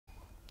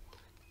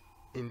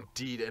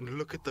Indeed, and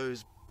look at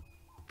those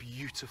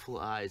beautiful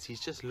eyes. He's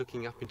just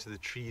looking up into the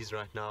trees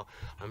right now.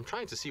 I'm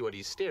trying to see what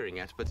he's staring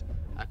at, but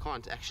I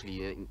can't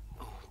actually.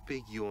 Oh,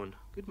 big yawn.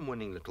 Good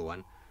morning, little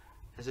one.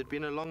 Has it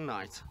been a long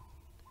night?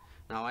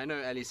 Now, I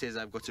know Ali says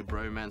I've got a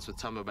bromance with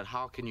Thamba, but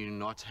how can you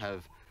not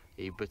have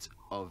a bit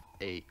of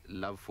a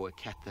love for a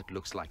cat that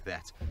looks like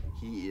that?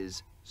 He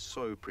is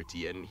so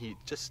pretty, and he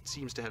just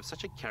seems to have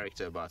such a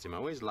character about him. I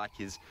always like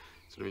his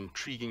sort of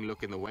intriguing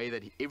look in the way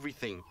that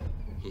everything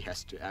he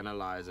has to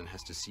analyze and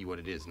has to see what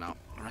it is. Now,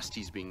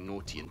 Rusty's being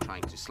naughty and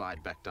trying to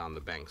slide back down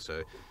the bank,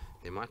 so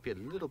there might be a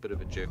little bit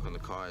of a jerk on the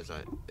car as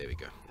there we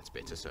go, that's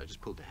better. So I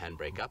just pulled the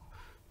handbrake up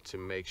to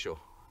make sure.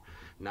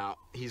 Now,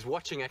 he's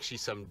watching actually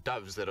some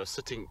doves that are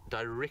sitting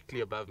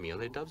directly above me. Are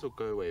they doves or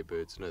go away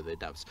birds? No, they're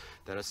doves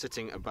that are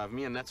sitting above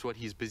me, and that's what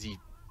he's busy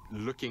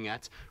looking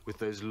at with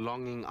those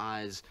longing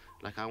eyes,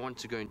 like, I want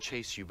to go and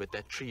chase you, but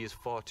that tree is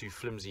far too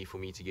flimsy for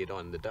me to get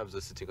on. The doves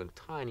are sitting on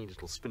tiny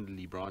little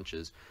spindly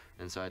branches,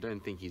 and so I don't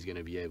think he's going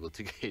to be able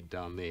to get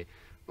down there.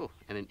 Oh,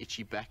 and an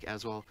itchy back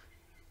as well.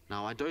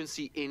 Now, I don't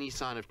see any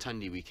sign of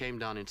Thandi. We came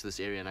down into this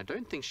area, and I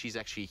don't think she's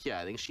actually here.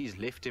 I think she's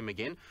left him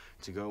again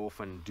to go off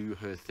and do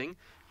her thing,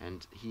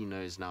 and he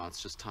knows now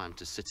it's just time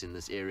to sit in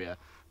this area.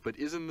 But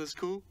isn't this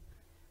cool?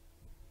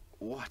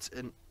 What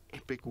an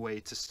epic way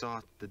to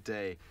start the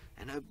day.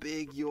 And a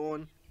big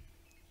yawn.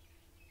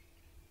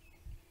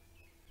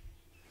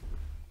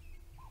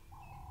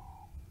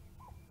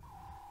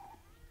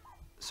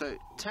 So,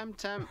 Tam,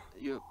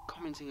 you're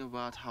commenting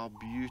about how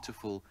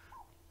beautiful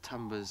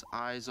Thamba's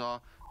eyes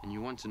are, and you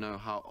want to know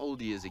how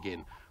old he is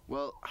again.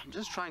 Well, I'm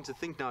just trying to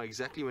think now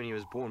exactly when he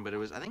was born, but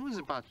I think it was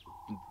about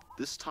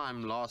this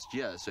time last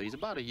year, so he's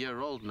about a year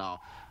old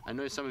now. I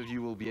know some of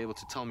you will be able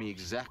to tell me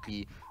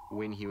exactly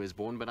when he was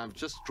born, but I've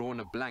just drawn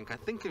a blank. I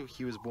think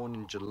he was born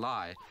in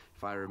July,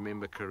 if I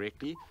remember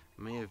correctly.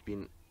 May have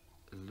been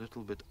a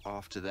little bit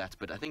after that,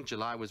 but I think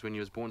July was when he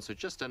was born, so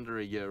just under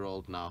a year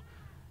old now.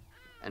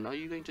 And are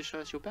you going to show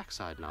us your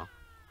backside now?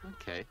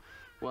 Okay,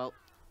 well,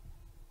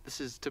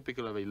 this is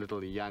typical of a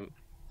little young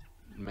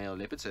male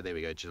leopard. So there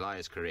we go, July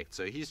is correct.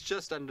 So he's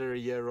just under a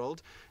year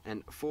old,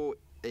 and for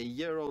a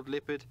year-old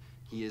leopard,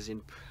 he is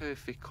in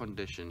perfect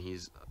condition.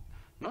 He's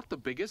not the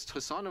biggest.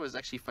 Hosanna was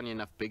actually, funny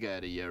enough, bigger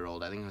at a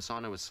year-old. I think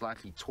Hosanna was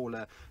slightly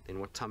taller than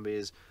what Thamba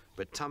is,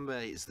 but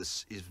Thamba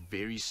is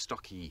very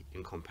stocky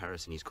in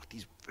comparison. He's got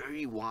these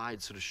very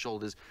wide sort of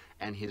shoulders,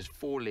 and his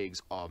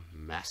forelegs are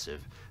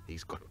massive.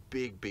 He's got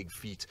big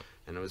feet,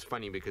 and it was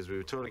funny because we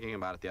were talking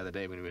about it the other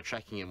day when we were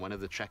tracking him. One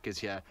of the trackers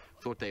here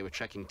thought they were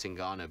tracking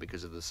Tingana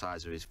because of the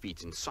size of his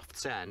feet. In soft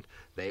sand,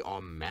 they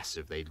are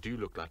massive. They do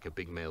look like a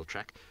big male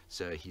track,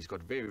 so he's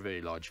got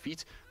very large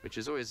feet, which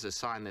is always a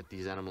sign that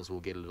these animals will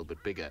get a little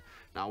bit bigger.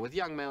 Now, with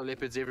young male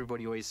leopards,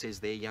 everybody always says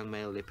their young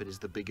male leopard is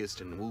the biggest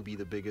and will be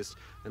the biggest,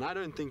 and I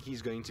don't think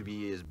he's going to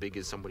be as big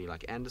as somebody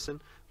like Anderson,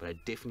 but I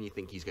definitely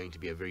think he's going to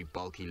be a very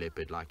bulky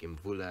leopard like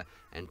Mvula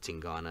and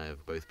Tingana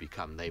have both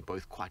become. They're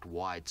both quite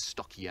wide,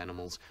 stocky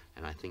animals,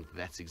 and I think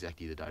that's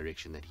exactly the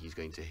direction that he's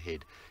going to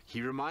head.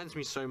 He reminds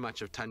me so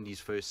much of Thandi's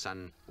first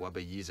son,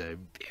 Wabayiza,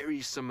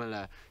 very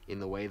similar in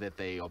the way that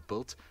they are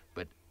built,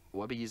 but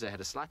Wabayiza had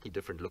a slightly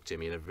different look to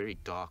him. He had a very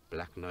dark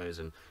black nose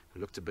and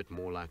looked a bit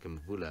more like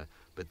Mvula,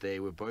 but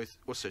they were both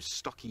also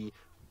stocky,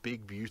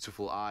 big,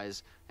 beautiful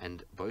eyes,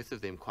 and both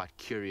of them quite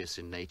curious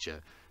in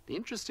nature. The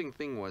interesting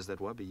thing was that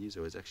Wabayiza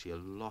was actually a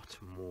lot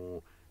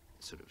more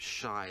sort of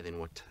shy than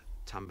what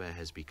Thamba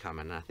has become,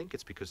 and I think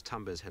it's because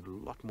Thamba has had a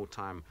lot more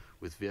time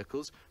with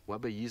vehicles.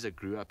 Wabayiza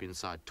grew up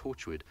inside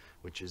Torchwood,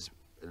 which is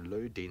a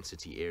low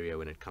density area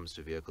when it comes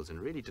to vehicles,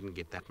 and really didn't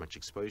get that much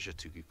exposure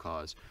to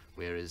cars,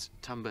 whereas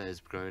Thamba has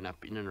grown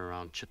up in and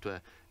around Chitwa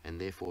and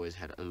therefore has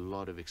had a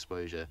lot of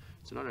exposure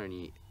to not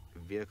only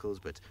vehicles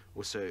but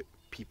also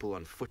people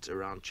on foot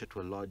around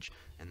Chitwa Lodge,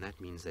 and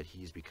that means that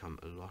he's become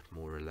a lot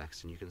more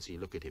relaxed. And you can see,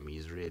 look at him,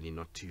 he's really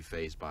not too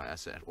fazed by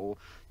us at all.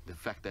 The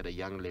fact that a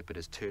young leopard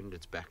has turned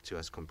its back to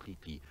us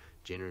completely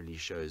generally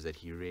shows that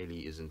he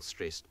really isn't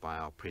stressed by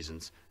our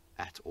presence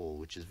at all,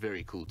 which is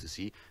very cool to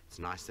see. It's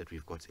nice that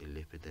we've got a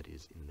leopard that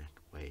is in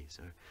that way.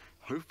 So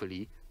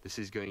hopefully this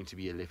is going to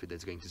be a leopard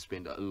that's going to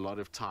spend a lot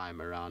of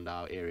time around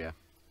our area.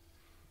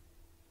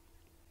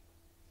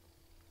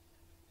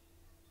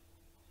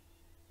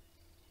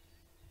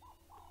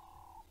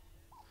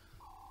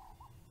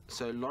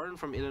 So Lauren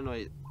from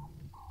Illinois,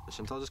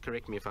 Chantal, just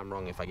correct me if I'm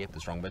wrong, if I get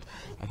this wrong, but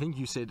I think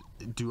you said,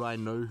 do I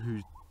know who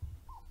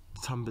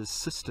Thamba's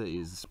sister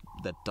is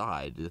that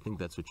died? I think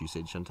that's what you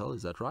said, Chantal,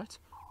 is that right?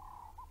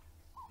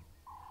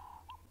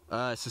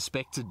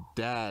 Suspected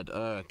dad.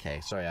 Oh, okay,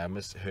 sorry, I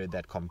misheard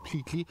that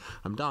completely.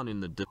 I'm down in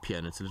the dip here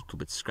and it's a little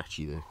bit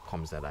scratchy, the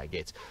comms that I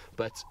get.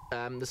 But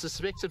the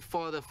suspected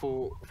father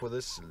for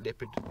this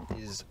leopard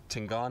is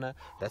Tingana.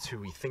 That's who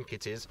we think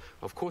it is.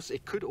 Of course,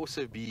 it could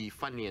also be,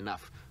 funnily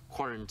enough,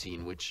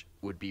 Quarantine, which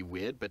would be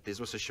weird, but there's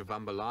also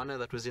Shivambalana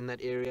that was in that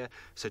area.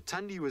 So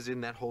Thandi was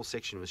in that whole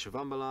section with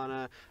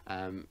Shivambalana,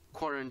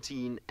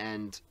 Quarantine,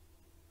 and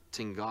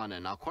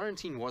Tingana. Now,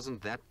 quarantine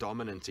wasn't that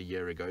dominant a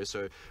year ago,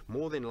 so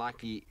more than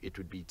likely it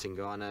would be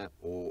Tingana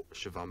or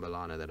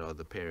Shivambalana that are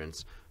the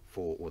parents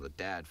for, or the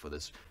dad for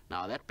this.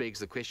 Now, that begs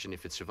the question,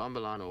 if it's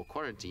Shivambalana or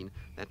quarantine,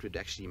 that would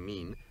actually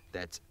mean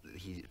that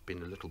he's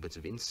been a little bit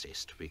of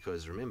incest,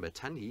 because remember,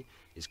 Thandi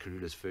is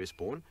Karula's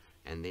firstborn,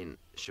 and then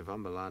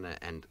Shivambalana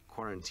and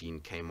quarantine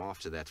came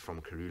after that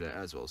from Karula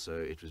as well. So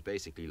it was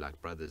basically like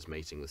brothers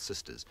mating with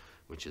sisters,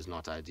 which is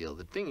not ideal.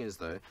 The thing is,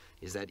 though,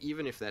 is that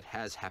even if that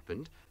has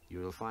happened, you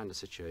will find a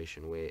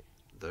situation where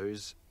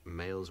those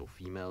males or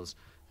females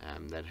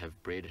that have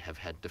bred have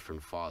had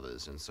different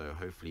fathers, and so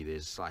hopefully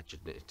there's slight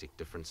genetic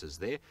differences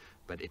there.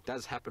 But it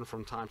does happen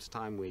from time to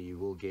time where you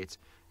will get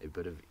a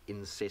bit of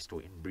incest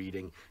or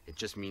inbreeding. It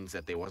just means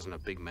that there wasn't a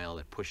big male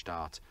that pushed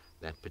out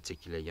that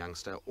particular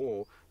youngster,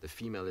 or the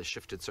female has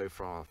shifted so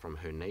far from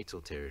her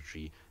natal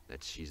territory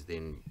that she's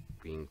then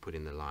being put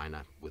in the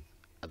lineup with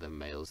other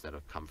males that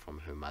have come from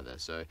her mother.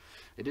 So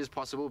it is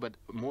possible, but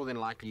more than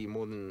likely,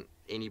 more than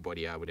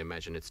anybody, I would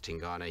imagine it's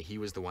Tingana. He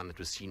was the one that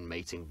was seen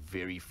mating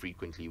very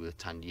frequently with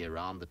Thandi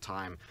around the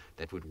time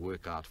that would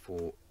work out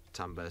for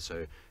Thamba.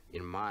 So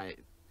in my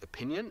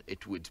opinion,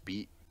 it would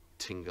be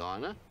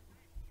Tingana.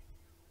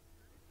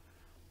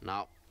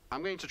 Now,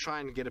 I'm going to try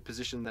and get a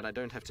position that I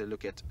don't have to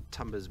look at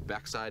Thamba's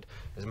backside.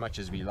 As much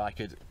as we like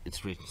it,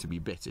 it's going to be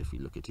better if we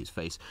look at his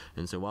face.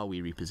 And so while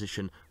we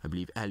reposition, I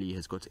believe Ali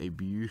has got a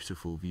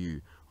beautiful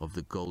view of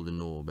the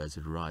golden orb as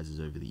it rises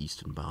over the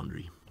eastern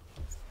boundary.